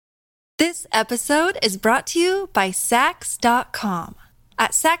This episode is brought to you by Sax.com.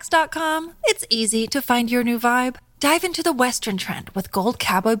 At Sax.com, it's easy to find your new vibe. Dive into the Western trend with gold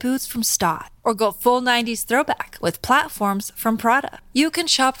cowboy boots from Stott, or go full 90s throwback with platforms from Prada. You can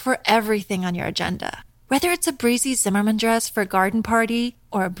shop for everything on your agenda, whether it's a breezy Zimmermann dress for a garden party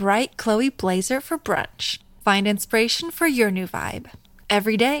or a bright Chloe blazer for brunch. Find inspiration for your new vibe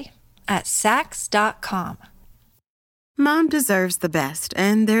every day at Sax.com. Mom deserves the best,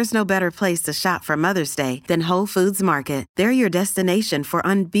 and there's no better place to shop for Mother's Day than Whole Foods Market. They're your destination for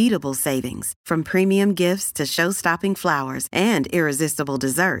unbeatable savings, from premium gifts to show-stopping flowers and irresistible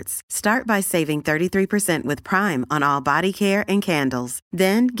desserts. Start by saving 33% with Prime on all body care and candles.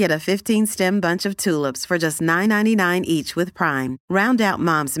 Then get a 15-stem bunch of tulips for just $9.99 each with Prime. Round out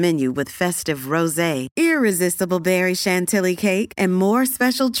Mom's menu with festive rosé, irresistible berry chantilly cake, and more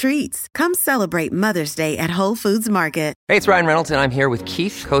special treats. Come celebrate Mother's Day at Whole Foods Market. Hey, it's Ryan Reynolds, and I'm here with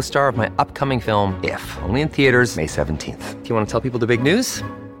Keith, co-star of my upcoming film, If, only in theaters May 17th. Do you want to tell people the big news?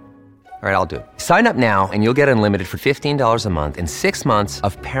 All right, I'll do it. Sign up now and you'll get unlimited for $15 a month and 6 months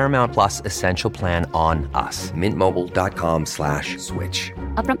of Paramount Plus Essential Plan on us. MintMobile.com/switch.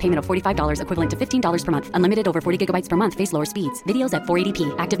 Upfront payment of $45 equivalent to $15 per month. Unlimited over 40 gigabytes per month. Face lower speeds. Videos at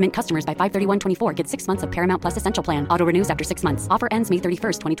 480p. Active Mint customers by 531.24 get 6 months of Paramount Plus Essential Plan. Auto renews after 6 months. Offer ends May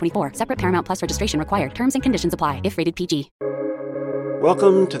 31st, 2024. Separate Paramount Plus registration required. Terms and conditions apply if rated PG.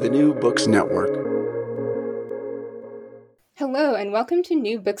 Welcome to the New Books Network. Hello, and welcome to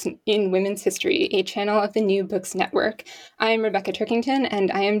New Books in Women's History, a channel of the New Books Network. I'm Rebecca Turkington,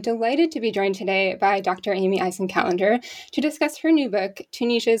 and I am delighted to be joined today by Dr. Amy Aisen Kallander to discuss her new book,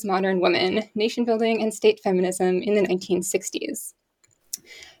 Tunisia's Modern Woman, Nation Building and State Feminism in the 1960s.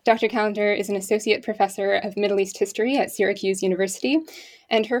 Dr. Kallander is an associate professor of Middle East history at Syracuse University,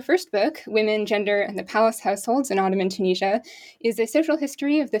 and her first book, Women, Gender, and the Palace Households in Ottoman Tunisia, is a social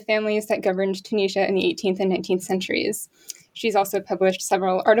history of the families that governed Tunisia in the 18th and 19th centuries. She's also published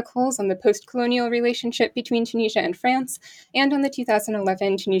several articles on the post-colonial relationship between Tunisia and France, and on the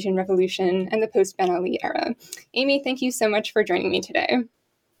 2011 Tunisian Revolution and the post-Ben Ali era. Amy, thank you so much for joining me today.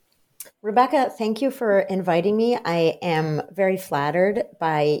 Rebecca, thank you for inviting me. I am very flattered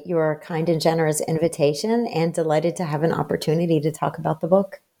by your kind and generous invitation and delighted to have an opportunity to talk about the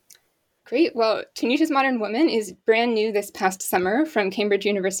book. Great. Well, Tunisia's Modern Woman is brand new this past summer from Cambridge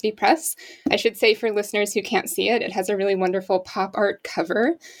University Press. I should say, for listeners who can't see it, it has a really wonderful pop art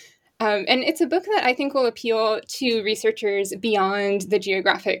cover. And it's a book that I think will appeal to researchers beyond the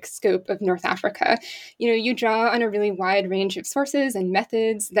geographic scope of North Africa. You draw on a really wide range of sources and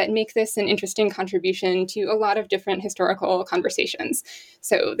methods that make this an interesting contribution to a lot of different historical conversations.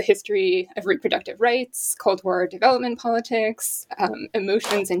 So the history of reproductive rights, Cold War development politics,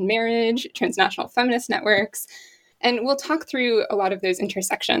 emotions in marriage, transnational feminist networks. And we'll talk through a lot of those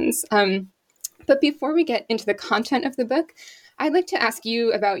intersections. But before we get into the content of the book, I'd like to ask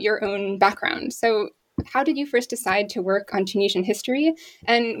you about your own background. So how did you first decide to work on Tunisian history?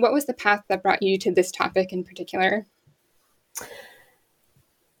 And what was the path that brought you to this topic in particular?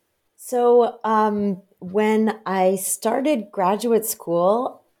 So when I started graduate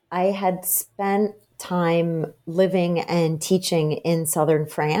school, I had spent time living and teaching in southern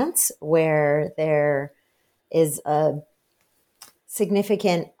France, where there is a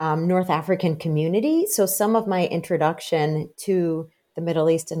significant North African community. So some of my introduction to the Middle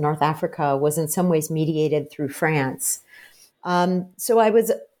East and North Africa was in some ways mediated through France. So I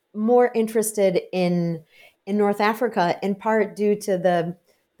was more interested in North Africa, in part due to the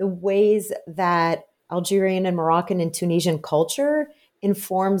ways that Algerian and Moroccan and Tunisian culture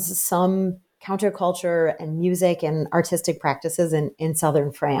informs some counterculture and music and artistic practices in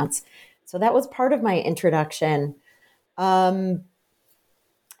southern France. So that was part of my introduction.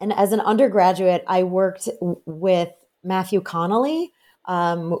 And as an undergraduate, I worked with Matthew Connolly,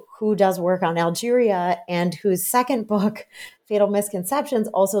 who does work on Algeria, and whose second book, Fatal Misconceptions,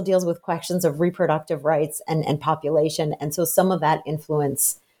 also deals with questions of reproductive rights and population. And so some of that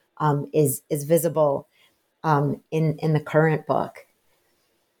influence is visible in the current book.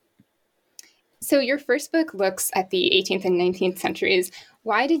 So your first book looks at the 18th and 19th centuries.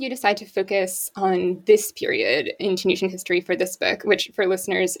 Why did you decide to focus on this period in Tunisian history for this book, which for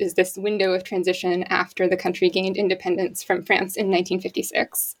listeners is this window of transition after the country gained independence from France in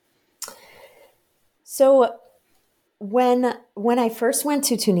 1956? So when I first went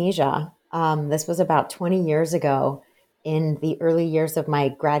to Tunisia, this was about 20 years ago, in the early years of my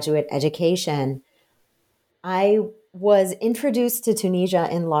graduate education, I was introduced to Tunisia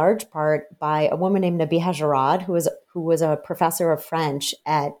in large part by a woman named Nabiha Jarrad, who was a professor of French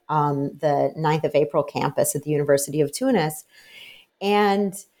at the 9th of April campus at the University of Tunis.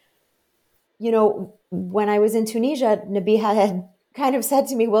 And when I was in Tunisia, Nabiha had kind of said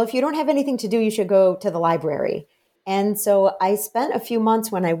to me, well, if you don't have anything to do, you should go to the library. And so I spent a few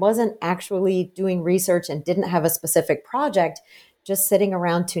months when I wasn't actually doing research and didn't have a specific project, just sitting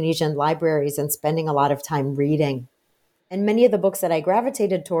around Tunisian libraries and spending a lot of time reading. And many of the books that I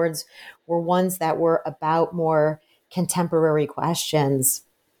gravitated towards were ones that were about more contemporary questions,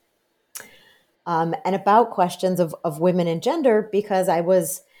 and about questions of women and gender, because I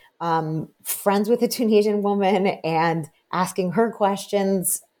was friends with a Tunisian woman and asking her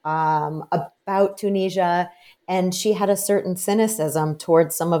questions about Tunisia. And she had a certain cynicism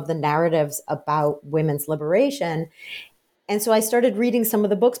towards some of the narratives about women's liberation. And so I started reading some of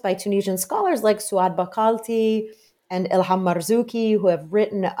the books by Tunisian scholars like Suad Bakalti and Ilham Marzouki, who have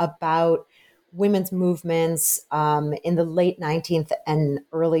written about women's movements in the late 19th and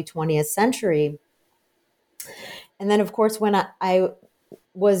early 20th century. And then, of course, when I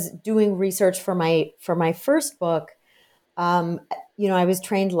was doing research for my first book, I was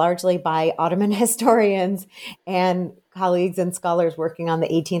trained largely by Ottoman historians and colleagues and scholars working on the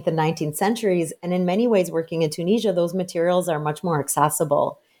 18th and 19th centuries. And in many ways, working in Tunisia, those materials are much more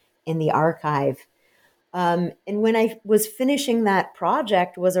accessible in the archive. And when I was finishing that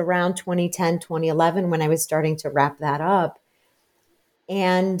project was around 2010, 2011, when I was starting to wrap that up.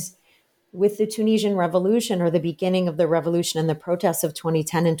 And with the Tunisian Revolution, or the beginning of the revolution and the protests of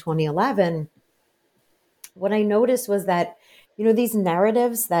 2010 and 2011, what I noticed was that, these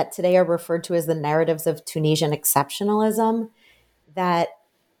narratives that today are referred to as the narratives of Tunisian exceptionalism, that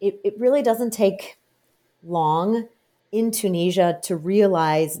it really doesn't take long in Tunisia to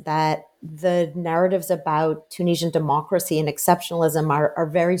realize that the narratives about Tunisian democracy and exceptionalism are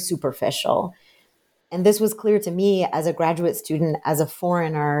very superficial. And this was clear to me as a graduate student, as a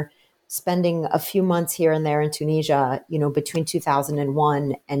foreigner, spending a few months here and there in Tunisia, between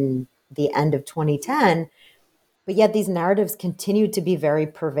 2001 and the end of 2010. But yet these narratives continued to be very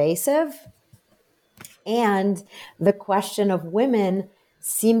pervasive. And the question of women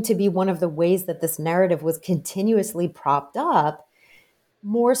seemed to be one of the ways that this narrative was continuously propped up,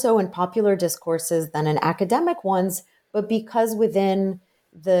 more so in popular discourses than in academic ones. But because within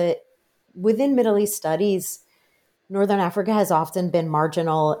Middle East studies, Northern Africa has often been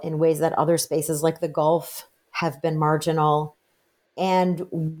marginal in ways that other spaces like the Gulf have been marginal. And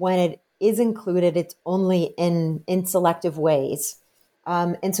when it is included, it's only in selective ways.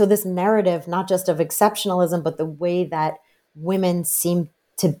 And so this narrative, not just of exceptionalism, but the way that women seem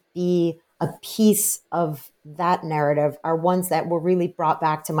to be a piece of that narrative, are ones that were really brought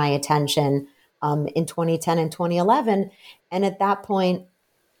back to my attention in 2010 and 2011. And at that point,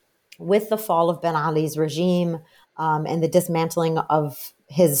 with the fall of Ben Ali's regime and the dismantling of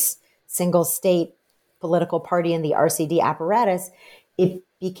his single state political party and the RCD apparatus, it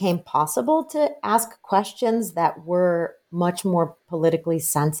became possible to ask questions that were much more politically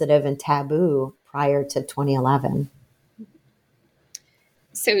sensitive and taboo prior to 2011.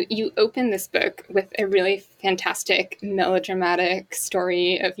 So you open this book with a really fantastic melodramatic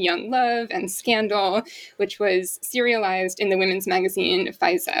story of young love and scandal, which was serialized in the women's magazine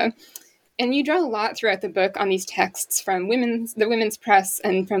Faiza. And you draw a lot throughout the book on these texts from the women's press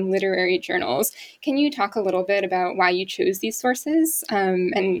and from literary journals. Can you talk a little bit about why you chose these sources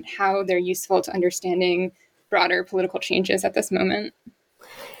and how they're useful to understanding broader political changes at this moment?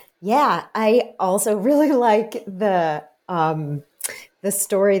 Yeah, I also really like the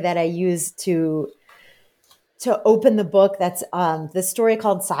story that I used to open the book. That's the story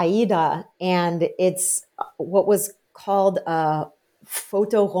called Saida, and it's what was called a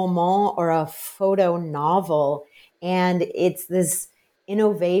photo roman, or a photo novel. And it's this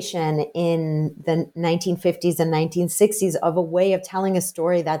innovation in the 1950s and 1960s of a way of telling a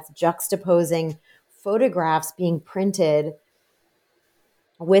story that's juxtaposing photographs being printed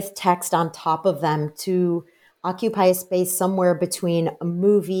with text on top of them to occupy a space somewhere between a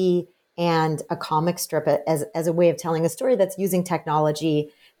movie and a comic strip as a way of telling a story that's using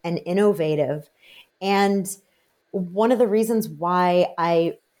technology and innovative. And one of the reasons why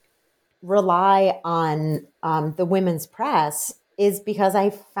I rely on the women's press is because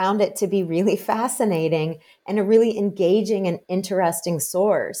I found it to be really fascinating and a really engaging and interesting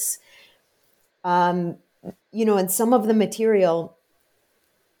source. And some of the material,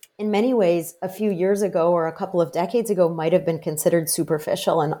 in many ways, a few years ago or a couple of decades ago, might have been considered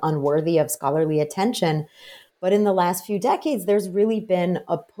superficial and unworthy of scholarly attention. But in the last few decades, there's really been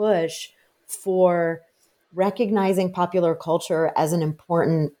a push for recognizing popular culture as an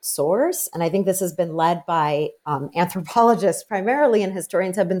important source. And I think this has been led by anthropologists primarily, and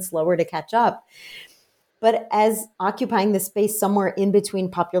historians have been slower to catch up. But as occupying the space somewhere in between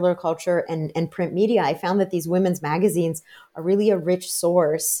popular culture and print media, I found that these women's magazines are really a rich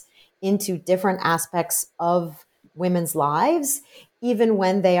source into different aspects of women's lives, even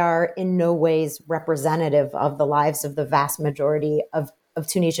when they are in no ways representative of the lives of the vast majority of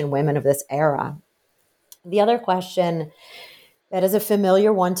Tunisian women of this era. The other question that is a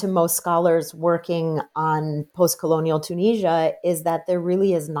familiar one to most scholars working on post-colonial Tunisia is that there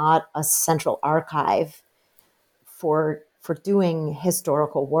really is not a central archive for doing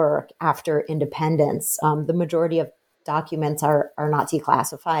historical work after independence. The majority of documents are not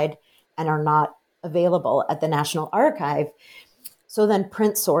declassified and are not available at the National Archive. So then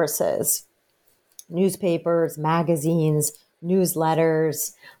print sources, newspapers, magazines,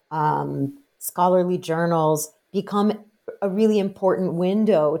 newsletters, scholarly journals become a really important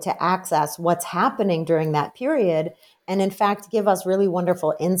window to access what's happening during that period, and in fact give us really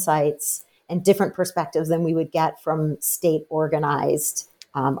wonderful insights and different perspectives than we would get from state organized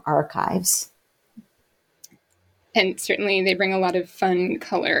archives. And certainly they bring a lot of fun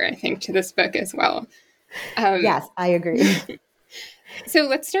color, I think, to this book as well. Yes, I agree. So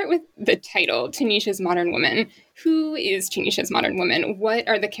let's start with the title, Tunisia's Modern Woman. Who is Tunisia's modern woman? What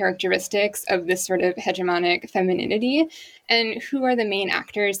are the characteristics of this sort of hegemonic femininity? And who are the main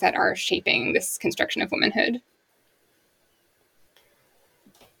actors that are shaping this construction of womanhood?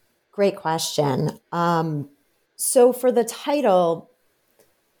 Great question. So for the title,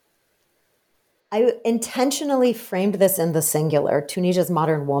 I intentionally framed this in the singular, Tunisia's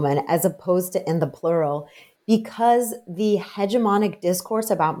modern woman, as opposed to in the plural, because the hegemonic discourse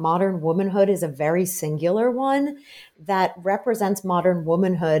about modern womanhood is a very singular one that represents modern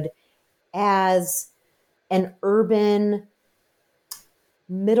womanhood as an urban,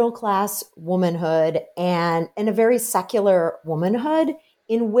 middle-class womanhood and a very secular womanhood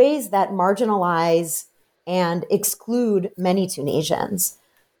in ways that marginalize and exclude many Tunisians.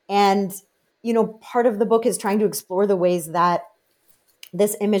 And, part of the book is trying to explore the ways that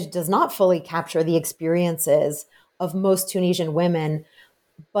this image does not fully capture the experiences of most Tunisian women,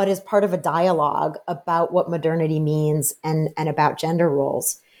 but is part of a dialogue about what modernity means and about gender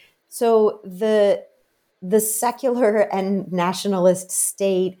roles. So the secular and nationalist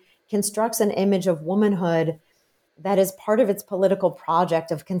state constructs an image of womanhood that is part of its political project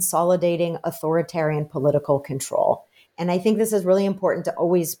of consolidating authoritarian political control. And I think this is really important to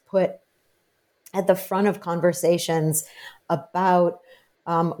always put at the front of conversations about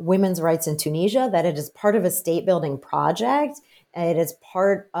women's rights in Tunisia, that it is part of a state building project. It is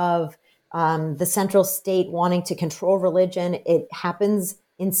part of the central state wanting to control religion. It happens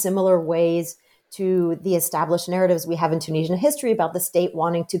in similar ways to the established narratives we have in Tunisian history about the state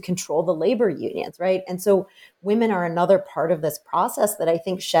wanting to control the labor unions, right? And so women are another part of this process that I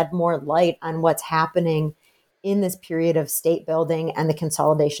think shed more light on what's happening in this period of state building and the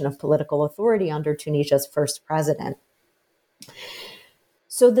consolidation of political authority under Tunisia's first president.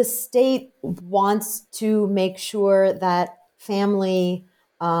 So the state wants to make sure that family,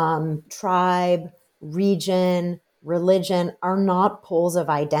 tribe, region, religion are not poles of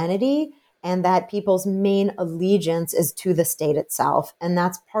identity, and that people's main allegiance is to the state itself. And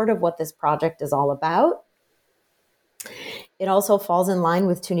that's part of what this project is all about. It also falls in line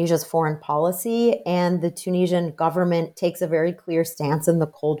with Tunisia's foreign policy, and the Tunisian government takes a very clear stance in the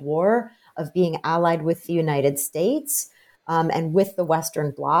Cold War of being allied with the United States and with the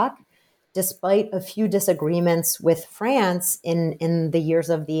Western Bloc, despite a few disagreements with France in the years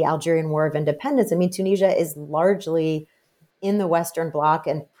of the Algerian War of Independence. I mean, Tunisia is largely in the Western Bloc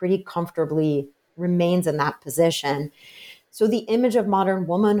and pretty comfortably remains in that position. So the image of modern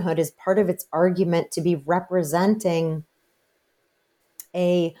womanhood is part of its argument to be representing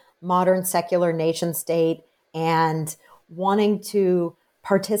a modern secular nation state and wanting to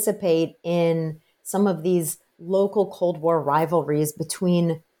participate in some of these local Cold War rivalries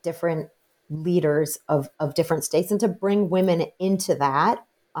between different leaders of different states, and to bring women into that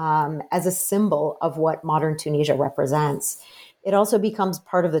as a symbol of what modern Tunisia represents. It also becomes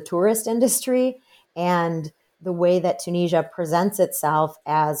part of the tourist industry and the way that Tunisia presents itself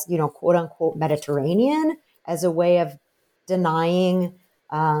as, quote unquote, Mediterranean, as a way of denying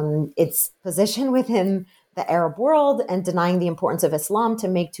its position within the Arab world and denying the importance of Islam to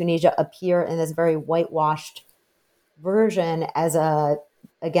make Tunisia appear in this very whitewashed version as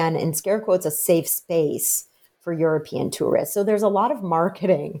again, in scare quotes, a safe space for European tourists. So there's a lot of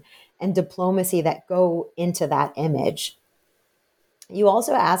marketing and diplomacy that go into that image. You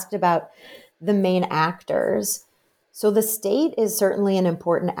also asked about the main actors. So the state is certainly an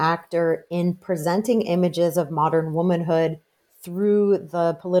important actor in presenting images of modern womanhood through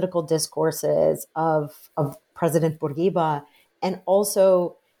the political discourses of President Bourguiba, and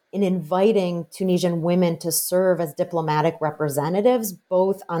also in inviting Tunisian women to serve as diplomatic representatives,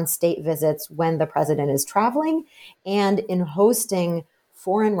 both on state visits when the president is traveling and in hosting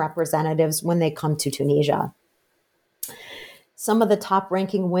foreign representatives when they come to Tunisia. Some of the top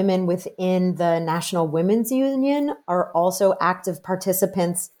ranking women within the National Women's Union are also active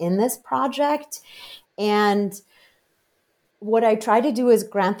participants in this project. And what I try to do is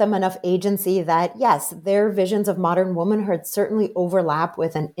grant them enough agency that, yes, their visions of modern womanhood certainly overlap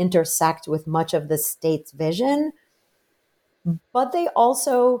with and intersect with much of the state's vision, but they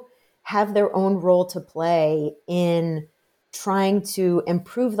also have their own role to play in trying to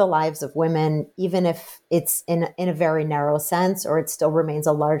improve the lives of women, even if it's in a very narrow sense, or it still remains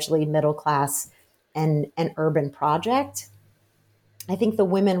a largely middle class and an urban project. I think the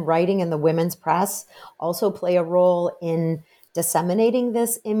women writing in the women's press also play a role in disseminating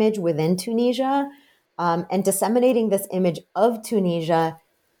this image within Tunisia, and disseminating this image of Tunisia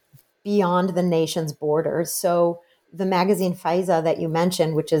beyond the nation's borders. So the magazine Faiza that you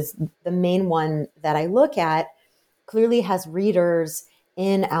mentioned, which is the main one that I look at, clearly has readers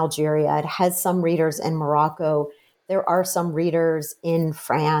in Algeria. It has some readers in Morocco. There are some readers in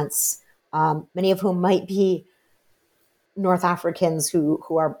France, many of whom might be North Africans who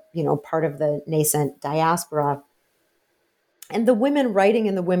are, part of the nascent diaspora. And the women writing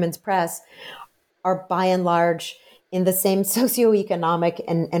in the women's press are by and large in the same socioeconomic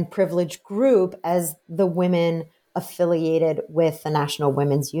and privileged group as the women affiliated with the National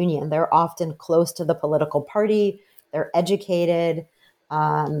Women's Union. They're often close to the political party, they're educated,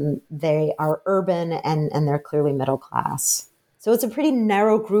 they are urban, and they're clearly middle class. So it's a pretty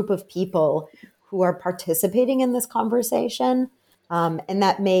narrow group of people who are participating in this conversation. And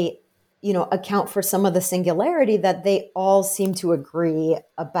that may account for some of the singularity that they all seem to agree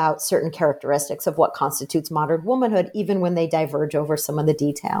about certain characteristics of what constitutes modern womanhood, even when they diverge over some of the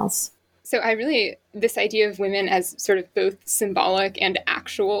details. So this idea of women as sort of both symbolic and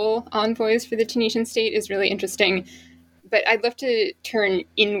actual envoys for the Tunisian state is really interesting. But I'd love to turn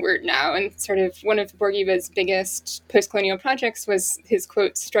inward now, and sort of one of Bourguiba's biggest post-colonial projects was his,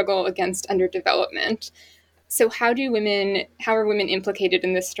 quote, struggle against underdevelopment. So how are women implicated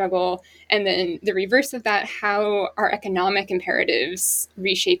in this struggle? And then the reverse of that, how are economic imperatives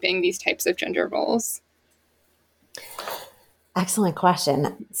reshaping these types of gender roles? Excellent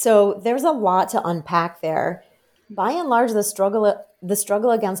question. So there's a lot to unpack there. By and large, the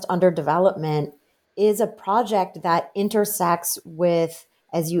struggle against underdevelopment is a project that intersects with,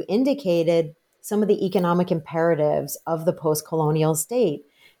 as you indicated, some of the economic imperatives of the post-colonial state.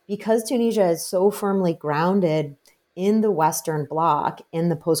 Because Tunisia is so firmly grounded in the Western Bloc in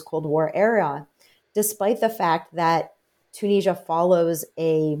the post-Cold War era, despite the fact that Tunisia follows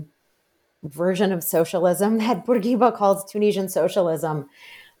a version of socialism that Bourguiba calls Tunisian socialism,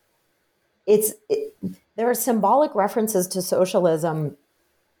 there are symbolic references to socialism,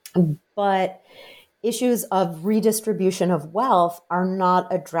 but issues of redistribution of wealth are not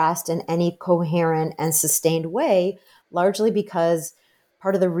addressed in any coherent and sustained way, largely because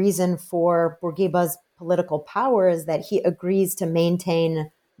part of the reason for Bourguiba's political power is that he agrees to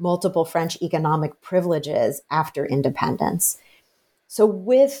maintain multiple French economic privileges after independence. So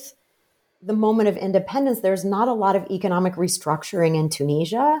with the moment of independence, there's not a lot of economic restructuring in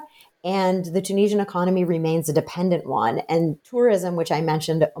Tunisia, and the Tunisian economy remains a dependent one. And tourism, which I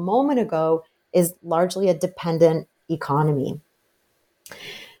mentioned a moment ago, is largely a dependent economy.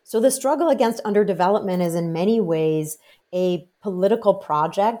 So the struggle against underdevelopment is in many ways a political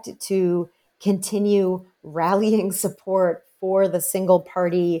project to continue rallying support for the single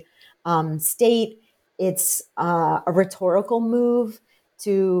party state. It's a rhetorical move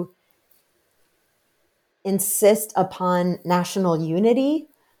to insist upon national unity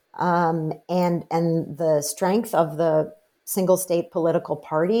and the strength of the single state political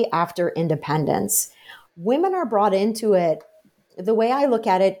party after independence. Women are brought into it. The way I look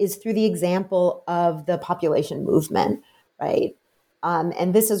at it is through the example of the population movement, right?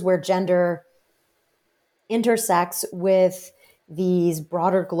 And this is where gender intersects with these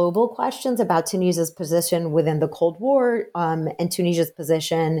broader global questions about Tunisia's position within the Cold War and Tunisia's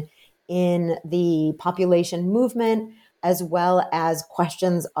position in the population movement, as well as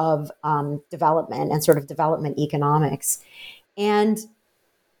questions of development and sort of development economics. And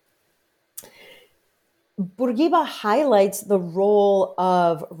Bourguiba highlights the role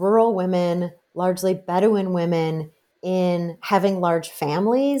of rural women, largely Bedouin women, in having large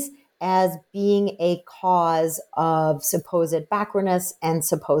families as being a cause of supposed backwardness and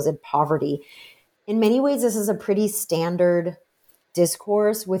supposed poverty. In many ways, this is a pretty standard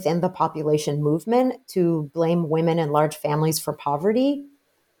discourse within the population movement to blame women and large families for poverty.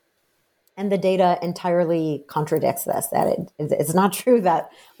 And the data entirely contradicts this, that it's not true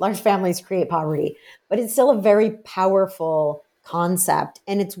that large families create poverty, but it's still a very powerful concept.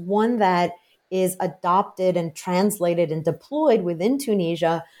 And it's one that is adopted and translated and deployed within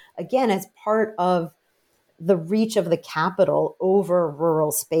Tunisia, again, as part of the reach of the capital over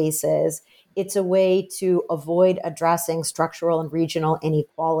rural spaces. It's a way to avoid addressing structural and regional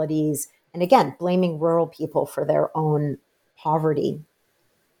inequalities, and again, blaming rural people for their own poverty.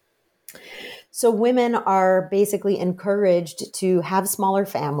 So women are basically encouraged to have smaller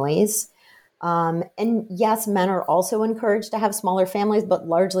families. And yes, men are also encouraged to have smaller families, but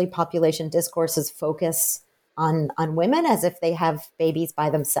largely population discourses focus on women as if they have babies by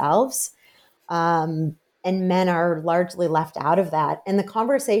themselves. And men are largely left out of that. And the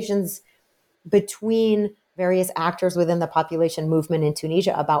conversations between various actors within the population movement in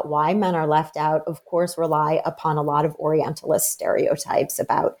Tunisia about why men are left out, of course, rely upon a lot of Orientalist stereotypes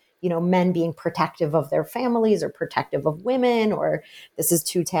about, men being protective of their families or protective of women, or this is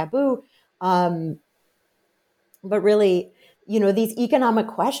too taboo. But really, these economic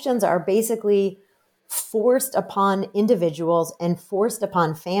questions are basically forced upon individuals and forced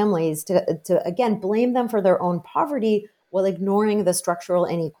upon families to again, blame them for their own poverty while ignoring the structural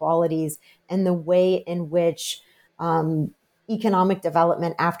inequalities and the way in which economic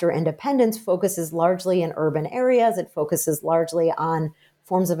development after independence focuses largely in urban areas. It focuses largely on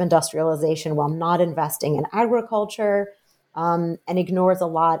forms of industrialization while not investing in agriculture, and ignores a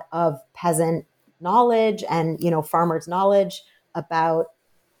lot of peasant knowledge and, farmers' knowledge about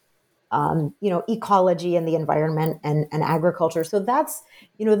ecology and the environment and agriculture. So that's,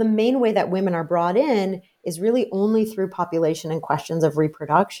 the main way that women are brought in is really only through population and questions of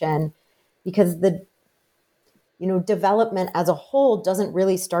reproduction, because the, development as a whole doesn't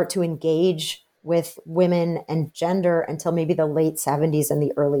really start to engage with women and gender until maybe the late 70s and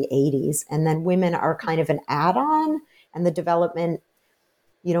the early 80s. And then women are kind of an add-on, and the development,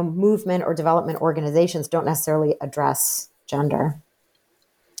 movement or development organizations don't necessarily address gender.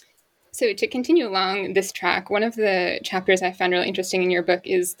 So to continue along this track, one of the chapters I found really interesting in your book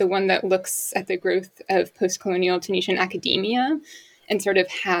is the one that looks at the growth of post-colonial Tunisian academia and sort of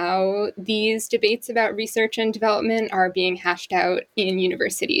how these debates about research and development are being hashed out in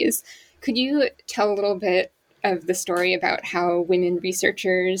universities. Could you tell a little bit of the story about how women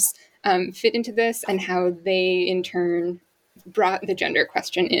researchers fit into this and how they, in turn, brought the gender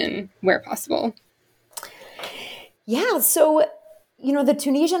question in where possible? Yeah, so the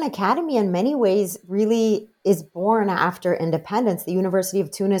Tunisian Academy in many ways really is born after independence. The University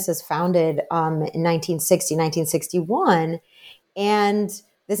of Tunis is founded in 1960, 1961. And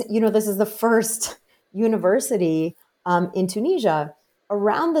this, this is the first university in Tunisia.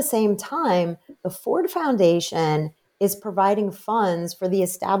 Around the same time, the Ford Foundation is providing funds for the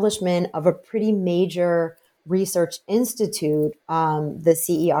establishment of a pretty major research institute, the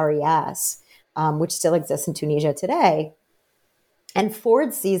CERES, which still exists in Tunisia today. And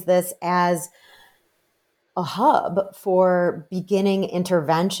Ford sees this as a hub for beginning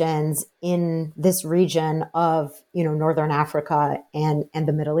interventions in this region of, Northern Africa and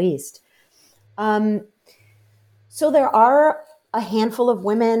the Middle East. So there are a handful of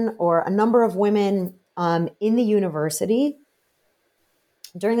women or a number of women in the university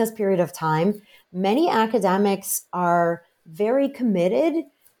during this period of time. Many academics are very committed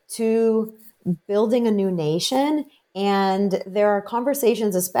to building a new nation. And there are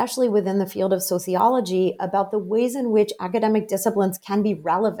conversations, especially within the field of sociology, about the ways in which academic disciplines can be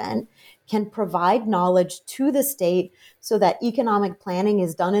relevant, can provide knowledge to the state so that economic planning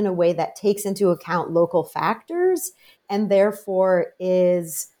is done in a way that takes into account local factors and therefore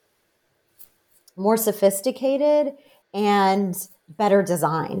is more sophisticated and better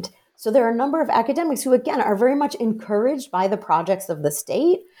designed. So there are a number of academics who, again, are very much encouraged by the projects of the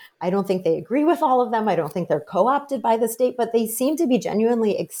state. I don't think they agree with all of them. I don't think they're co-opted by the state, but they seem to be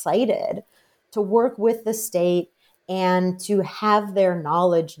genuinely excited to work with the state and to have their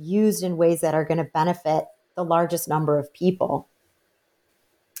knowledge used in ways that are going to benefit the largest number of people.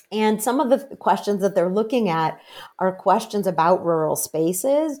 And some of the questions that they're looking at are questions about rural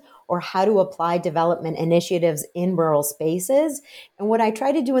spaces or how to apply development initiatives in rural spaces. And what I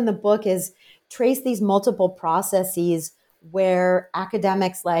try to do in the book is trace these multiple processes where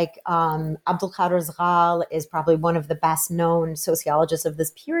academics like Abdulkader Zghal is probably one of the best known sociologists of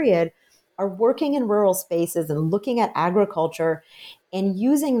this period, are working in rural spaces and looking at agriculture and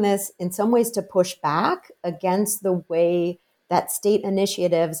using this in some ways to push back against the way that state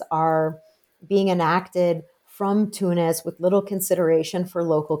initiatives are being enacted from Tunis with little consideration for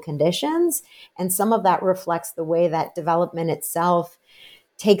local conditions. And some of that reflects the way that development itself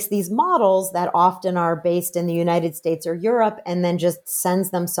takes these models that often are based in the United States or Europe and then just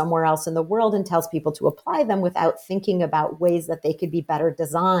sends them somewhere else in the world and tells people to apply them without thinking about ways that they could be better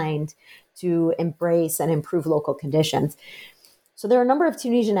designed to embrace and improve local conditions. So there are a number of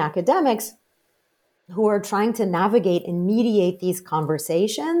Tunisian academics who are trying to navigate and mediate these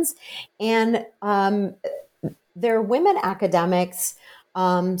conversations. And there are women academics.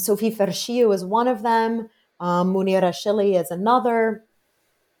 Sophie Ferchiou is one of them. Munira Shili is another,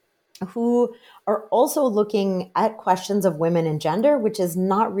 who are also looking at questions of women and gender, which is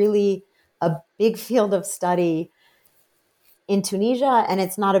not really a big field of study in Tunisia, and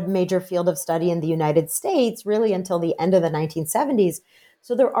it's not a major field of study in the United States really until the end of the 1970s.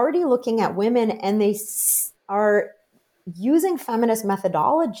 So they're already looking at women, and they are using feminist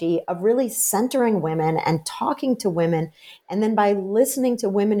methodology of really centering women and talking to women, and then by listening to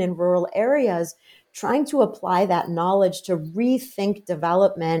women in rural areas, trying to apply that knowledge to rethink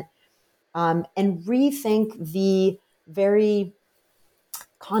development and rethink the very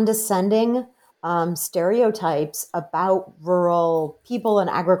condescending stereotypes about rural people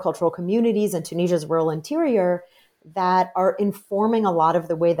and agricultural communities in Tunisia's rural interior that are informing a lot of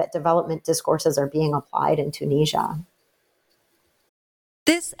the way that development discourses are being applied in Tunisia.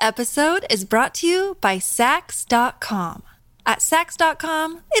 This episode is brought to you by Saks.com. At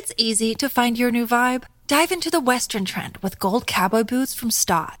Saks.com, it's easy to find your new vibe. Dive into the Western trend with gold cowboy boots from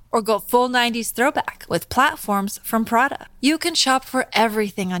Stott, or go full 90s throwback with platforms from Prada. You can shop for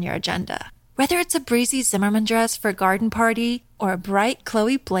everything on your agenda, whether it's a breezy Zimmermann dress for a garden party or a bright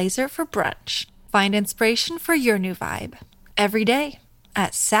Chloe blazer for brunch. Find inspiration for your new vibe every day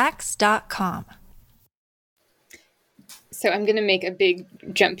at Saks.com. So I'm going to make a big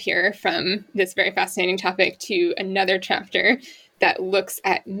jump here from this very fascinating topic to another chapter that looks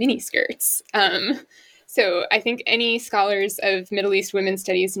at miniskirts. So I think any scholars of Middle East women's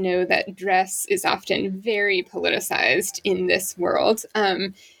studies know that dress is often very politicized in this world.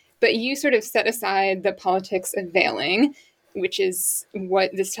 But you sort of set aside the politics of veiling, which is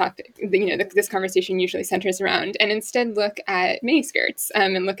what this topic, this conversation usually centers around, and instead look at miniskirts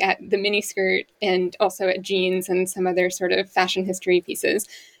and look at the miniskirt and also at jeans and some other sort of fashion history pieces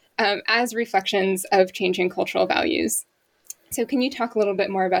as reflections of changing cultural values. So can you talk a little bit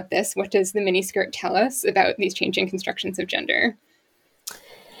more about this? What does the miniskirt tell us about these changing constructions of gender?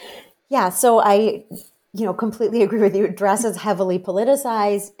 Yeah, so I completely agree with you. Dress is heavily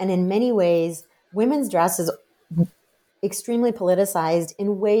politicized, and in many ways, women's dress is extremely politicized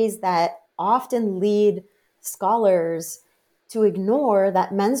in ways that often lead scholars to ignore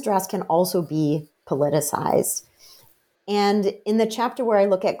that men's dress can also be politicized. And in the chapter where I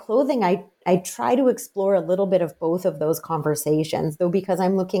look at clothing, I try to explore a little bit of both of those conversations, though because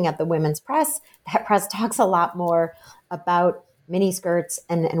I'm looking at the women's press, that press talks a lot more about miniskirts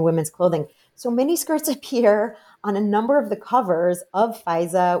and women's clothing. So miniskirts appear on a number of the covers of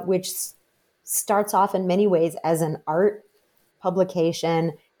Faiza, which starts off in many ways as an art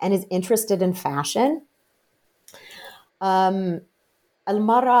publication and is interested in fashion.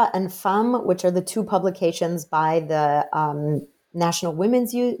 Al-Mara and Femme, which are the two publications by the National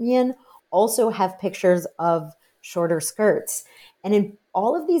Women's Union, also have pictures of shorter skirts. And in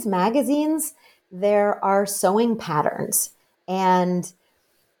all of these magazines, there are sewing patterns. And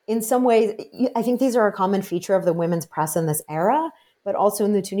in some ways, I think these are a common feature of the women's press in this era, but also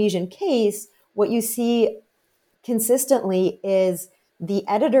in the Tunisian case, what you see consistently is the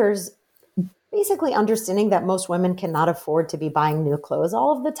editors basically understanding that most women cannot afford to be buying new clothes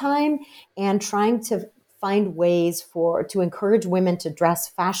all of the time and trying to find ways to encourage women to dress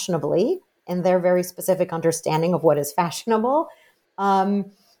fashionably in their very specific understanding of what is fashionable, and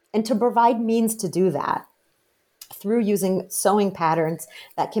to provide means to do that through using sewing patterns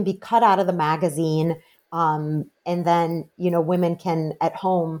that can be cut out of the magazine, and then women can at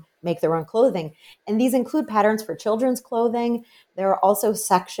home make their own clothing. And these include patterns for children's clothing. There are also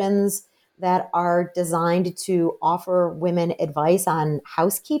sections that are designed to offer women advice on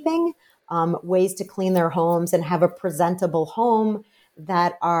housekeeping, ways to clean their homes and have a presentable home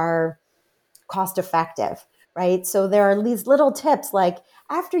that are cost effective, right? So there are these little tips like,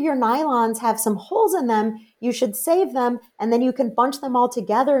 after your nylons have some holes in them, you should save them, and then you can bunch them all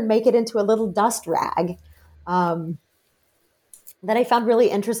together and make it into a little dust rag. That I found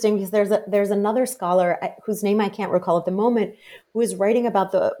really interesting because there's another scholar whose name I can't recall at the moment, who is writing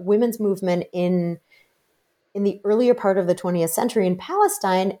about the women's movement in the earlier part of the 20th century in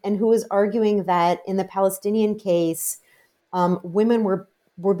Palestine, and who is arguing that in the Palestinian case, women were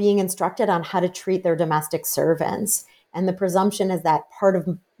were being instructed on how to treat their domestic servants. And the presumption is that part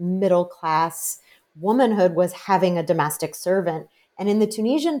of middle class womanhood was having a domestic servant. And in the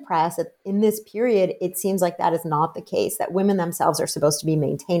Tunisian press, in this period, it seems like that is not the case, that women themselves are supposed to be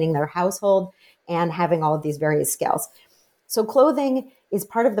maintaining their household and having all of these various skills. So clothing is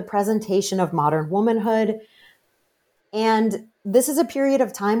part of the presentation of modern womanhood. And this is a period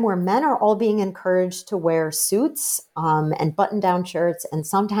of time where men are all being encouraged to wear suits and button-down shirts and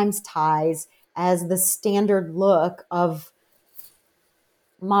sometimes ties as the standard look of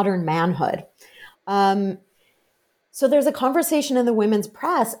modern manhood. So there's a conversation in the women's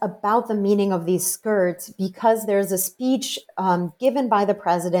press about the meaning of these skirts because there's a speech given by the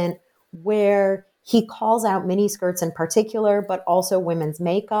president where he calls out miniskirts in particular, but also women's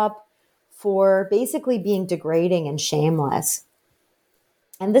makeup for basically being degrading and shameless.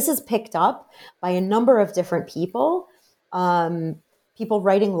 And this is picked up by a number of different people, people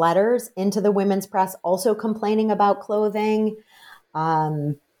writing letters into the women's press, also complaining about clothing,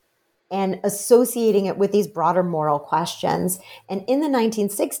 and associating it with these broader moral questions. And in the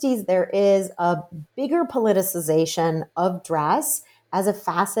 1960s, there is a bigger politicization of dress as a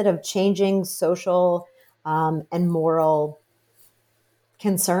facet of changing social and moral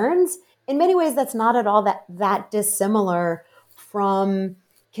concerns. In many ways, that's not at all that dissimilar from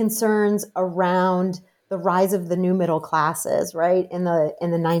concerns around the rise of the new middle classes, right, in the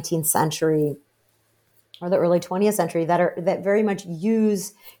 19th century or the early 20th century that very much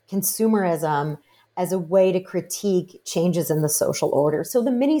use consumerism as a way to critique changes in the social order. So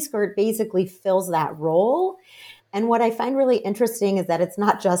the miniskirt basically fills that role. And what I find really interesting is that it's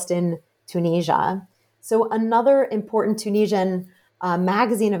not just in Tunisia. So another important Tunisian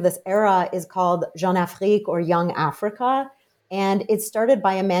magazine of this era is called Jeune Afrique, or Young Africa. And it's started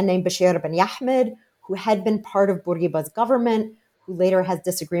by a man named Bashir Ben Yahmed, who had been part of Bourguiba's government, who later has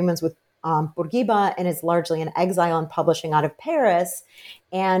disagreements with Bourguiba and is largely in exile and publishing out of Paris.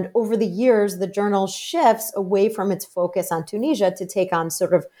 And over the years, the journal shifts away from its focus on Tunisia to take on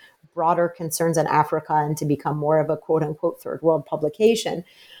sort of broader concerns in Africa and to become more of a quote unquote third world publication.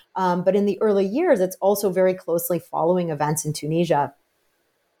 But in the early years, it's also very closely following events in Tunisia.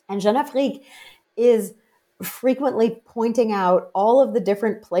 And Jeune Afrique is frequently pointing out all of the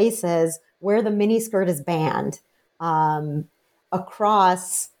different places where the miniskirt is banned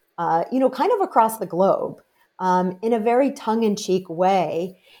across kind of across the globe in a very tongue-in-cheek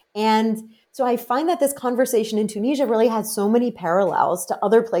way. And so I find that this conversation in Tunisia really has so many parallels to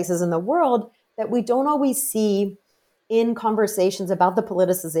other places in the world that we don't always see in conversations about the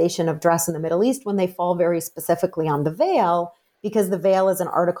politicization of dress in the Middle East when they fall very specifically on the veil, because the veil is an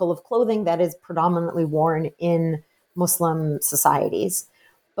article of clothing that is predominantly worn in Muslim societies.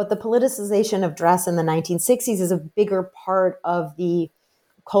 But the politicization of dress in the 1960s is a bigger part of the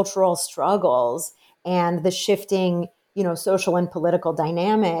cultural struggles and the shifting, social and political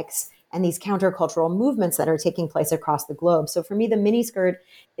dynamics and these countercultural movements that are taking place across the globe. So for me, the miniskirt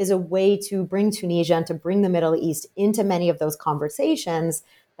is a way to bring Tunisia and to bring the Middle East into many of those conversations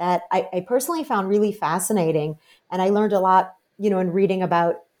that I personally found really fascinating. And I learned a lot, in reading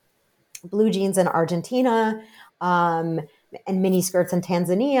about blue jeans in Argentina, and miniskirts in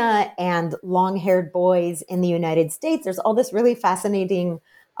Tanzania and long-haired boys in the United States. There's all this really fascinating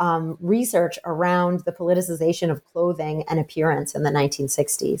research around the politicization of clothing and appearance in the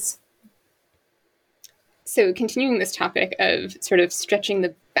 1960s. So continuing this topic of sort of stretching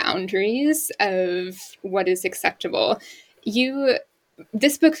the boundaries of what is acceptable,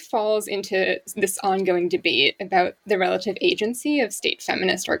 this book falls into this ongoing debate about the relative agency of state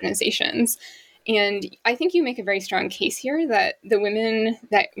feminist organizations. And I think you make a very strong case here that the women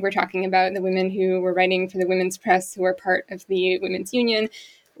that we're talking about, the women who were writing for the women's press, who are part of the women's union,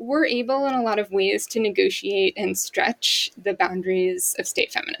 were able in a lot of ways to negotiate and stretch the boundaries of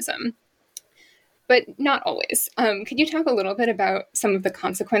state feminism. But not always. Could you talk a little bit about some of the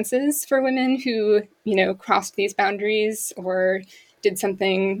consequences for women who, crossed these boundaries or did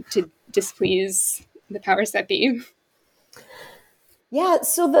something to displease the powers that be? Yeah,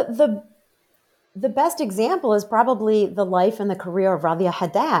 so the best example is probably the life and the career of Rabia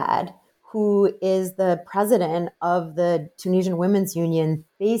Haddad, who is the president of the Tunisian Women's Union,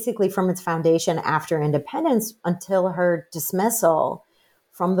 basically from its foundation after independence until her dismissal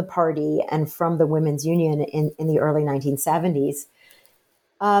from the party and from the Women's Union in the early 1970s.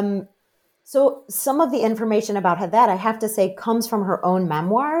 So some of the information about Haddad, I have to say, comes from her own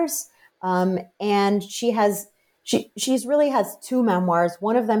memoirs. And she's really has two memoirs.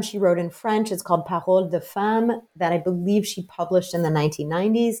 One of them she wrote in French. It's called Paroles de Femme, that I believe she published in the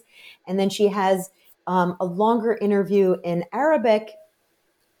 1990s. And then she has a longer interview in Arabic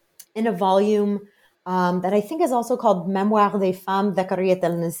in a volume that I think is also called Mémoires des femmes ذكرية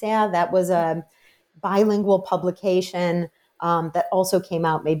النساء. That was a bilingual publication that also came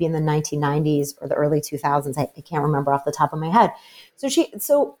out maybe in the 1990s or the early 2000s. I can't remember off the top of my head.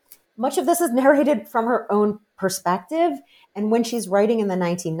 So much of this is narrated from her own perspective. And when she's writing in the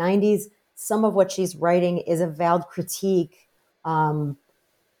 1990s, some of what she's writing is a veiled critique of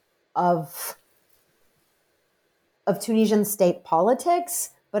Tunisian state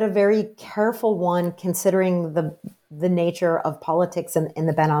politics, but a very careful one considering the nature of politics in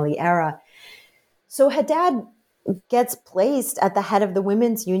the Ben Ali era. So Haddad gets placed at the head of the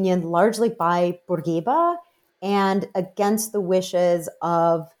women's union largely by Bourguiba and against the wishes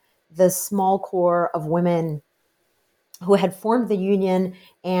of the small core of women who had formed the union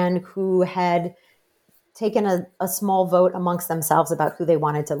and who had taken a small vote amongst themselves about who they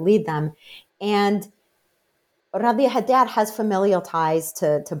wanted to lead them. And Rabia Haddad has familial ties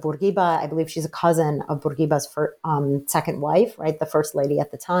to Bourguiba. I believe she's a cousin of Bourguiba's second wife, right? The first lady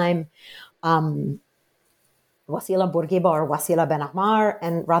at the time. Wasila Bourguiba or Wasila Ben Ammar,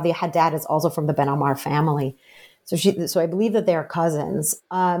 and Rabia Haddad is also from the Ben Ammar family. So I believe that they are cousins.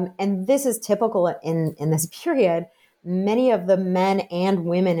 And this is typical in this period. Many of the men and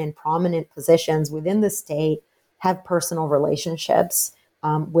women in prominent positions within the state have personal relationships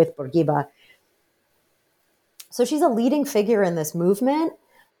with Bourguiba. So she's a leading figure in this movement.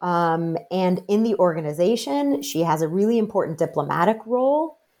 And in the organization, she has a really important diplomatic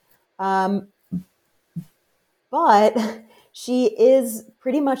role. But she is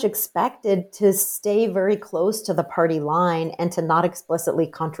pretty much expected to stay very close to the party line and to not explicitly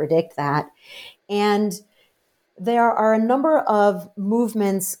contradict that. And there are a number of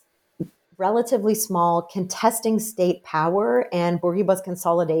movements, relatively small, contesting state power and Bourguiba's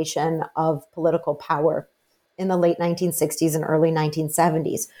consolidation of political power in the late 1960s and early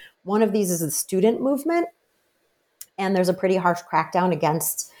 1970s. One of these is the student movement. And there's a pretty harsh crackdown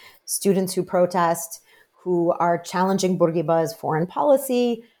against students who protest, who are challenging Bourguiba's foreign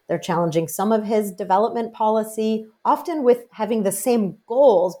policy. They're challenging some of his development policy, often with having the same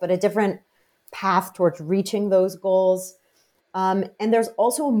goals, but a different path towards reaching those goals. And there's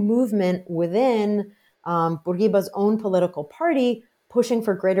also a movement within Bourguiba's own political party pushing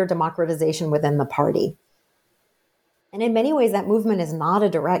for greater democratization within the party. And in many ways, that movement is not a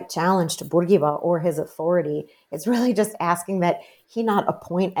direct challenge to Bourguiba or his authority. It's really just asking that he not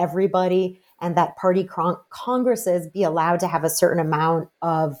appoint everybody and that party congresses be allowed to have a certain amount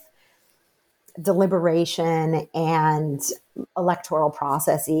of deliberation and electoral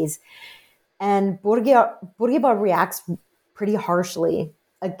processes. And Bourguiba reacts pretty harshly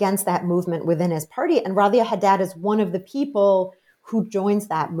against that movement within his party. And Rabia Haddad is one of the people who joins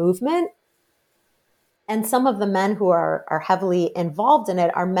that movement. And some of the men who are heavily involved in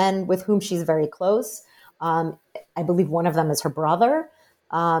it are men with whom she's very close. I believe one of them is her brother.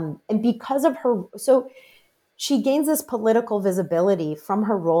 And because of her, so she gains this political visibility from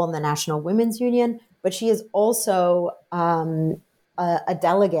her role in the National Women's Union, but she is also a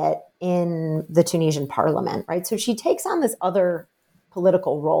delegate in the Tunisian parliament, right? So she takes on this other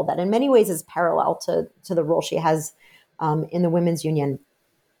political role that in many ways is parallel to the role she has in the Women's Union.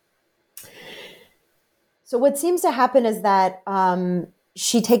 So what seems to happen is that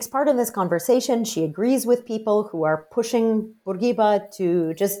she takes part in this conversation. She agrees with people who are pushing Bourguiba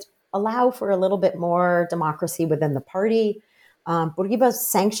to just allow for a little bit more democracy within the party. Bourguiba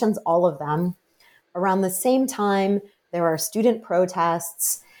sanctions all of them. Around the same time, there are student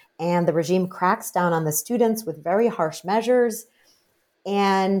protests, and the regime cracks down on the students with very harsh measures.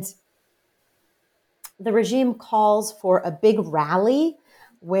 And the regime calls for a big rally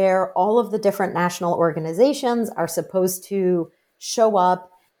where all of the different national organizations are supposed to show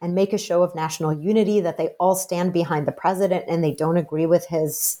up and make a show of national unity, that they all stand behind the president and they don't agree with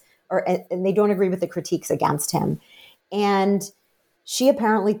and they don't agree with the critiques against him. And she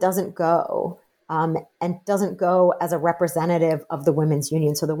apparently doesn't go, and doesn't go as a representative of the Women's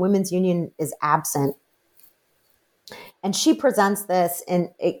Union. So the Women's Union is absent. And she presents this,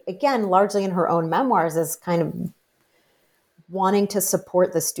 again, largely in her own memoirs, as kind of wanting to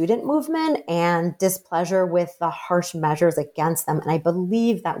support the student movement and displeasure with the harsh measures against them. And I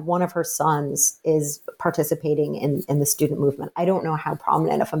believe that one of her sons is participating in the student movement. I don't know how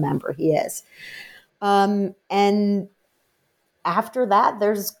prominent of a member he is. And after that,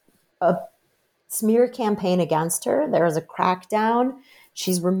 there's a smear campaign against her. There is a crackdown.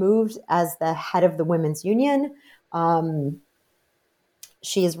 She's removed as the head of the Women's Union.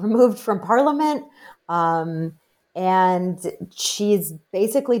 She is removed from parliament. And she's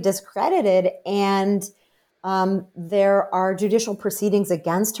basically discredited. And There are judicial proceedings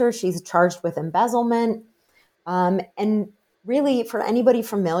against her. She's charged with embezzlement. And really, for anybody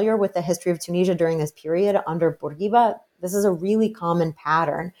familiar with the history of Tunisia during this period under Bourguiba, this is a really common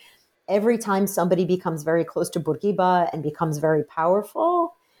pattern. Every time somebody becomes very close to Bourguiba and becomes very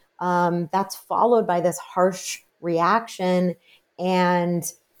powerful, that's followed by this harsh reaction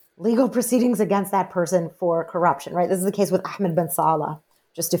and legal proceedings against that person for corruption, right? This is the case with Ahmed Ben Salah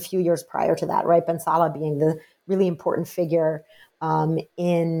just a few years prior to that, right? Ben Salah being the really important figure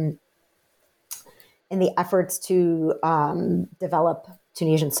in the efforts to develop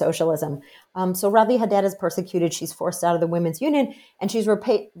Tunisian socialism. So Radhi Haddad is persecuted. She's forced out of the Women's Union, and she's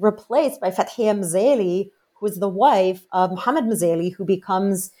replaced by Fathia Mzeli, who is the wife of Mohamed Mzeli, who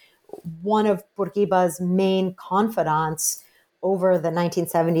becomes one of Bourguiba's main confidants over the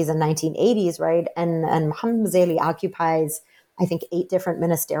 1970s and 1980s, right? And Mohamed Mzeli occupies, I think, 8 different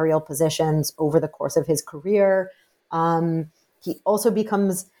ministerial positions over the course of his career. He also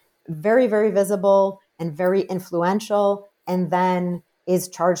becomes very, very visible and very influential, and then is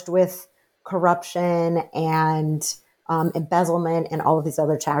charged with corruption and embezzlement and all of these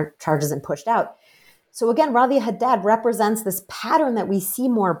other charges and pushed out. So again, Radhi Haddad represents this pattern that we see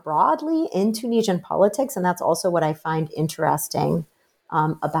more broadly in Tunisian politics, and that's also what I find interesting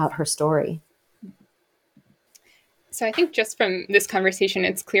about her story. So I think just from this conversation,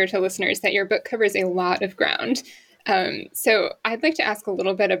 it's clear to listeners that your book covers a lot of ground. So I'd like to ask a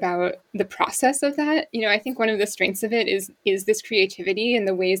little bit about the process of that. I think one of the strengths of it is this creativity and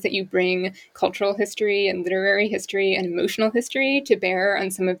the ways that you bring cultural history and literary history and emotional history to bear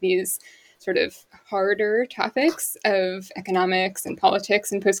on some of these sort of harder topics of economics and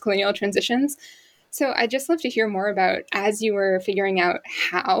politics and post-colonial transitions. So I'd just love to hear more about, as you were figuring out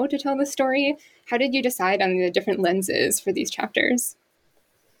how to tell the story, how did you decide on the different lenses for these chapters?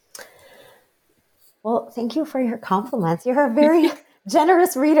 Well, thank you for your compliments. You're a very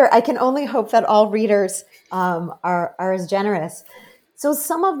generous reader. I can only hope that all readers are as generous. So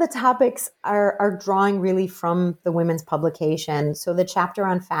some of the topics are drawing really from the women's publication. So the chapter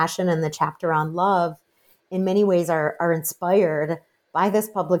on fashion and the chapter on love in many ways are inspired by this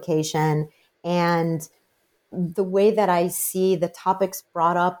publication and the way that I see the topics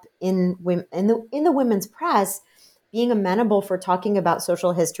brought up in the women's press being amenable for talking about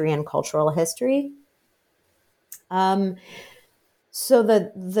social history and cultural history. So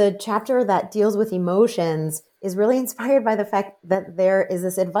the chapter that deals with emotions is really inspired by the fact that there is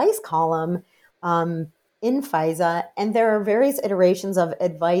this advice column in Faiza, and there are various iterations of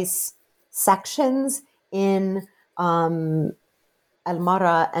advice sections in Al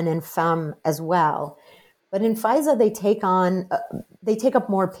Mara and in Femme as well. But in Faiza, they take up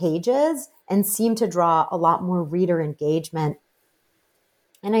more pages and seem to draw a lot more reader engagement.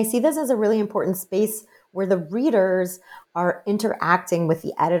 And I see this as a really important space where the readers are interacting with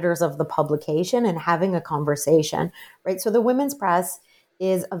the editors of the publication and having a conversation, right? So the women's press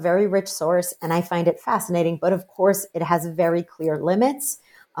is a very rich source, and I find it fascinating, but of course it has very clear limits.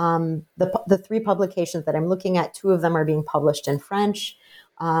 The 3 publications that I'm looking at, 2 of them are being published in French.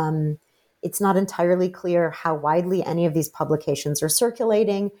 It's not entirely clear how widely any of these publications are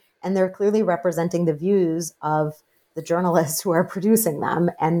circulating, and they're clearly representing the views of the journalists who are producing them,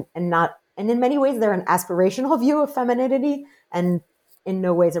 and in many ways they're an aspirational view of femininity and in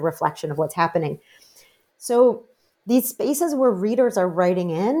no ways a reflection of what's happening. So these spaces where readers are writing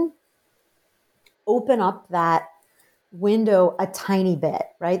in open up that window a tiny bit,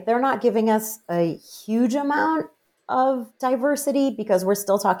 right? They're not giving us a huge amount of diversity because we're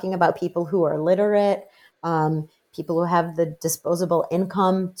still talking about people who are literate, people who have the disposable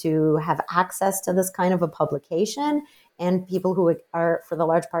income to have access to this kind of a publication, and people who are, for the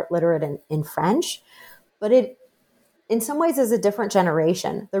large part, literate in French. But it, in some ways, is a different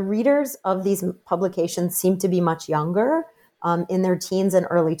generation. The readers of these publications seem to be much younger, in their teens and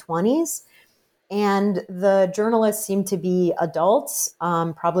early 20s. And the journalists seem to be adults,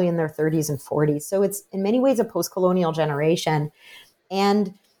 probably in their 30s and 40s. So it's in many ways a post-colonial generation.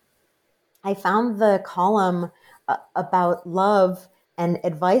 And I found the column about love and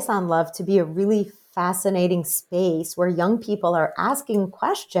advice on love to be a really fascinating space where young people are asking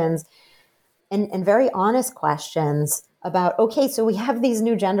questions and very honest questions about, okay, so we have these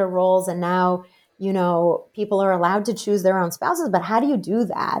new gender roles and now, people are allowed to choose their own spouses, but how do you do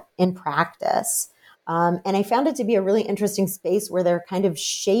that in practice? And I found it to be a really interesting space where they're kind of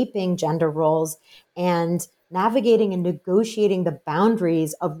shaping gender roles and navigating and negotiating the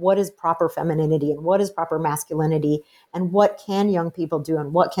boundaries of what is proper femininity and what is proper masculinity and what can young people do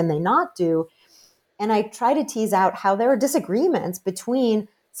and what can they not do. And I try to tease out how there are disagreements between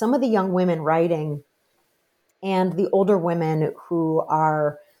some of the young women writing and the older women who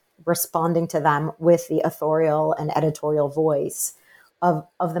are responding to them with the authorial and editorial voice of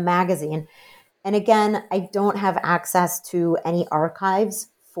the magazine. And again, I don't have access to any archives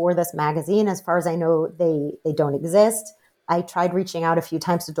for this magazine. As far as I know, they don't exist. I tried reaching out a few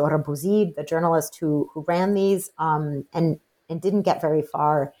times to Dora Bouzid, the journalist who ran these, and didn't get very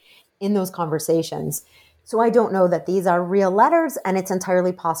far in those conversations. So I don't know that these are real letters, and it's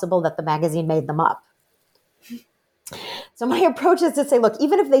entirely possible that the magazine made them up. So my approach is to say, look,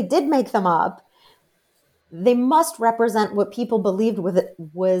 even if they did make them up, they must represent what people believed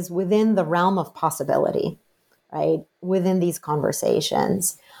was within the realm of possibility, right? Within these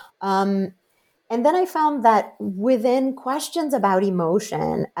conversations. And then I found that within questions about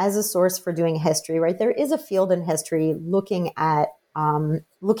emotion as a source for doing history, right? There is a field in history looking at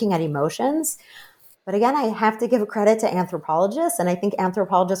emotions. But again, I have to give credit to anthropologists. And I think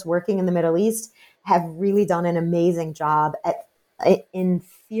anthropologists working in the Middle East have really done an amazing job in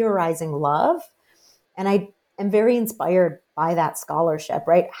theorizing love. And I am very inspired by that scholarship,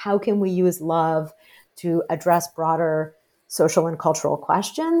 right? How can we use love to address broader social and cultural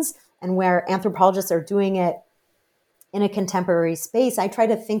questions? And where anthropologists are doing it in a contemporary space, I try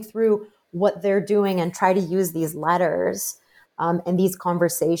to think through what they're doing and try to use these letters and these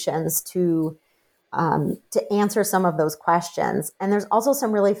conversations to answer some of those questions. And there's also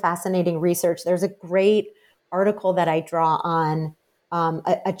some really fascinating research. There's a great article that I draw on,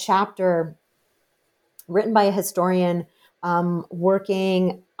 a chapter written by a historian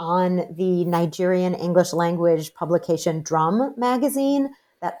working on the Nigerian English language publication Drum magazine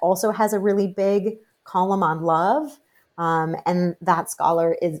that also has a really big column on love. And that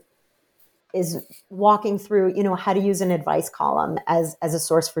scholar is walking through, how to use an advice column as a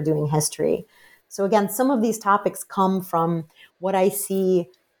source for doing history. So again, some of these topics come from what I see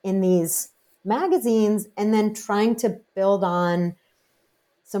in these magazines, and then trying to build on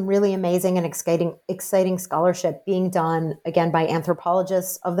some really amazing and exciting scholarship being done, again, by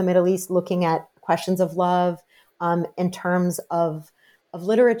anthropologists of the Middle East, looking at questions of love in terms of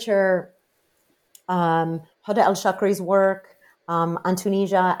literature. Hoda El-Shakri's work on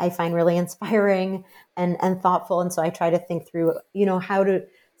Tunisia, I find really inspiring and thoughtful. And so I try to think through,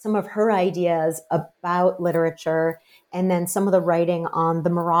 some of her ideas about literature, and then some of the writing on the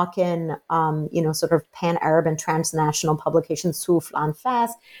Moroccan, sort of pan-Arab and transnational publication Souffle en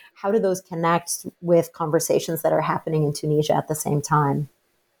Face. How do those connect with conversations that are happening in Tunisia at the same time?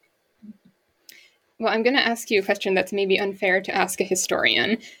 Well, I'm going to ask you a question that's maybe unfair to ask a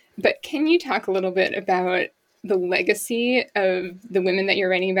historian, but can you talk a little bit about the legacy of the women that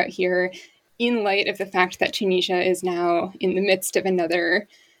you're writing about here in light of the fact that Tunisia is now in the midst of another,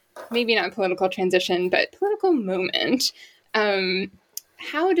 maybe not political transition, but political moment?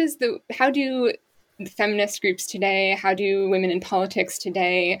 How do the feminist groups today, how do women in politics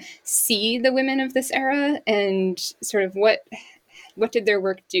today see the women of this era, and sort of what did their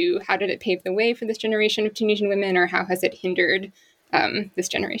work do? How did it pave the way for this generation of Tunisian women, or how has it hindered this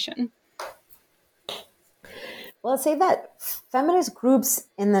generation? Well, I'll say that feminist groups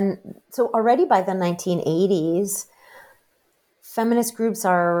so already by the 1980s, feminist groups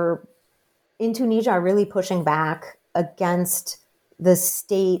in Tunisia are really pushing back against the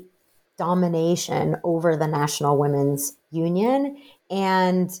state domination over the National Women's Union.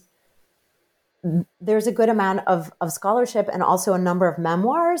 And there's a good amount of scholarship and also a number of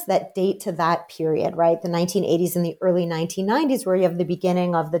memoirs that date to that period, right? The 1980s and the early 1990s, where you have the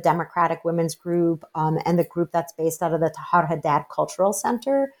beginning of the Democratic Women's Group and the group that's based out of the Tahar Haddad Cultural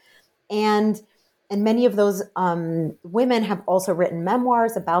Center. And many of those women have also written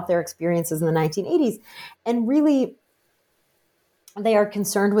memoirs about their experiences in the 1980s. And really, they are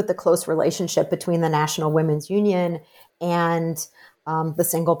concerned with the close relationship between the National Women's Union and the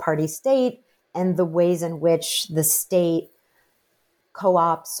single-party state, and the ways in which the state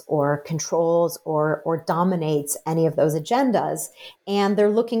co-ops or controls or dominates any of those agendas. And they're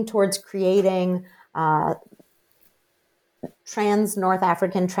looking towards creating trans-North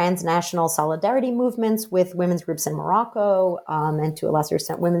African, transnational solidarity movements with women's groups in Morocco, and to a lesser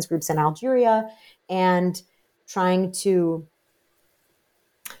extent, women's groups in Algeria, and trying to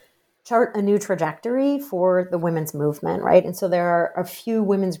chart a new trajectory for the women's movement, right? And so there are a few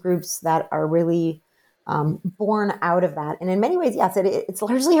women's groups that are really born out of that. And in many ways, yes, it's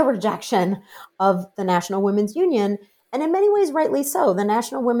largely a rejection of the National Women's Union. And in many ways, rightly so. The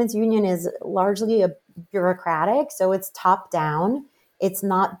National Women's Union is largely a bureaucratic, so it's top down. It's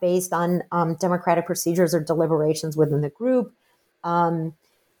not based on democratic procedures or deliberations within the group.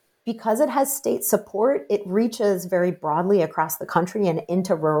 because it has state support, it reaches very broadly across the country and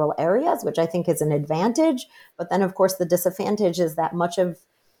into rural areas, which I think is an advantage. But then, of course, the disadvantage is that much of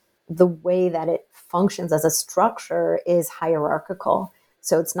the way that it functions as a structure is hierarchical.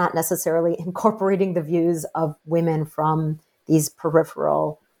 So it's not necessarily incorporating the views of women from these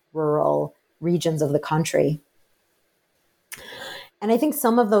peripheral, rural regions of the country. And I think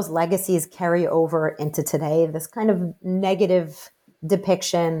some of those legacies carry over into today, this kind of negative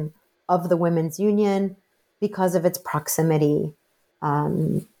depiction of the women's union because of its proximity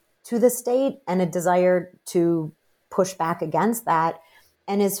to the state and a desire to push back against that.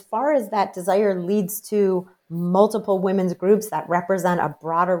 And as far as that desire leads to multiple women's groups that represent a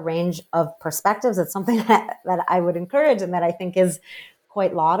broader range of perspectives, it's something that I would encourage and that I think is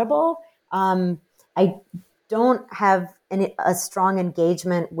quite laudable. I don't have a strong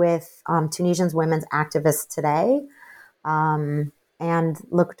engagement with Tunisian women's activists today, and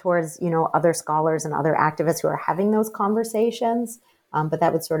look towards other scholars and other activists who are having those conversations. But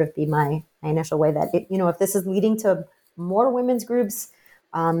that would sort of be my initial way that if this is leading to more women's groups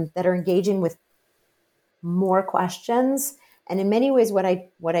that are engaging with more questions, and in many ways, what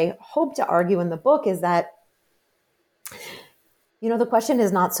I hope to argue in the book is that the question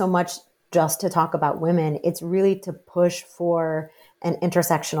is not so much just to talk about women, it's really to push for an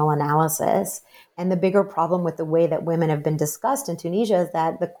intersectional analysis. And the bigger problem with the way that women have been discussed in Tunisia is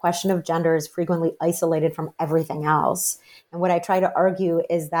that the question of gender is frequently isolated from everything else. And what I try to argue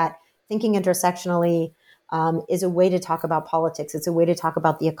is that thinking intersectionally is a way to talk about politics. It's a way to talk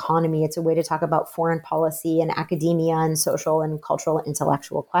about the economy. It's a way to talk about foreign policy and academia and social and cultural and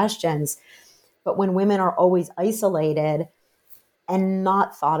intellectual questions. But when women are always isolated and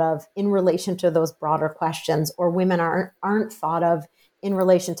not thought of in relation to those broader questions, or women aren't thought of in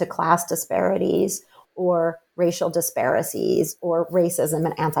relation to class disparities or racial disparities or racism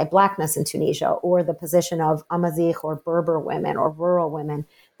and anti-Blackness in Tunisia, or the position of Amazigh or Berber women or rural women,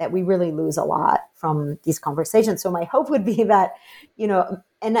 that we really lose a lot from these conversations. So my hope would be that,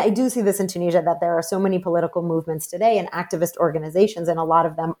 and I do see this in Tunisia, that there are so many political movements today and activist organizations, and a lot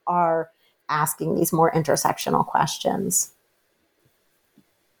of them are asking these more intersectional questions.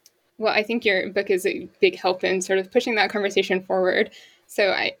 Well, I think your book is a big help in sort of pushing that conversation forward.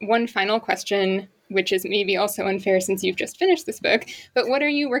 So one final question, which is maybe also unfair since you've just finished this book, but what are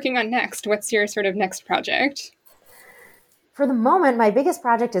you working on next? What's your sort of next project? For the moment, my biggest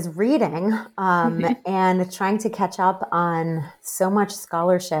project is reading and trying to catch up on so much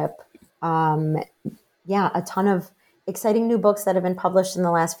scholarship. A ton of exciting new books that have been published in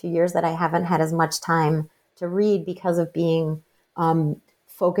the last few years that I haven't had as much time to read because of being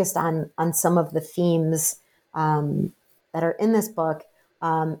focused on some of the themes that are in this book.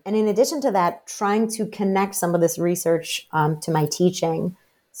 And in addition to that, trying to connect some of this research to my teaching.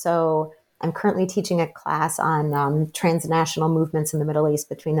 So I'm currently teaching a class on transnational movements in the Middle East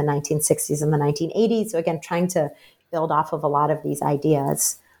between the 1960s and the 1980s. So again, trying to build off of a lot of these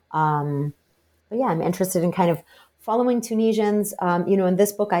ideas. I'm interested in kind of following Tunisians. In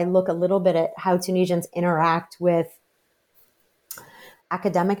this book, I look a little bit at how Tunisians interact with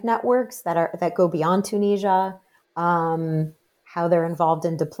academic networks that go beyond Tunisia, how they're involved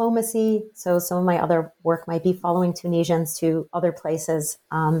in diplomacy. So some of my other work might be following Tunisians to other places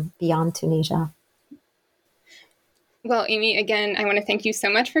beyond Tunisia. Well, Amy, again, I want to thank you so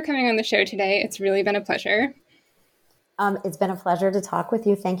much for coming on the show today. It's really been a pleasure. It's been a pleasure to talk with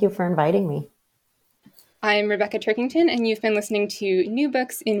you. Thank you for inviting me. I'm Rebecca Turkington, and you've been listening to New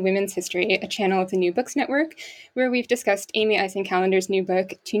Books in Women's History, a channel of the New Books Network, where we've discussed Amy Aisen Kallander's new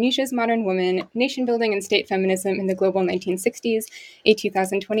book, Tunisia's Modern Woman, Nation Building and State Feminism in the Global 1960s, a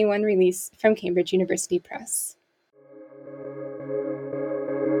 2021 release from Cambridge University Press.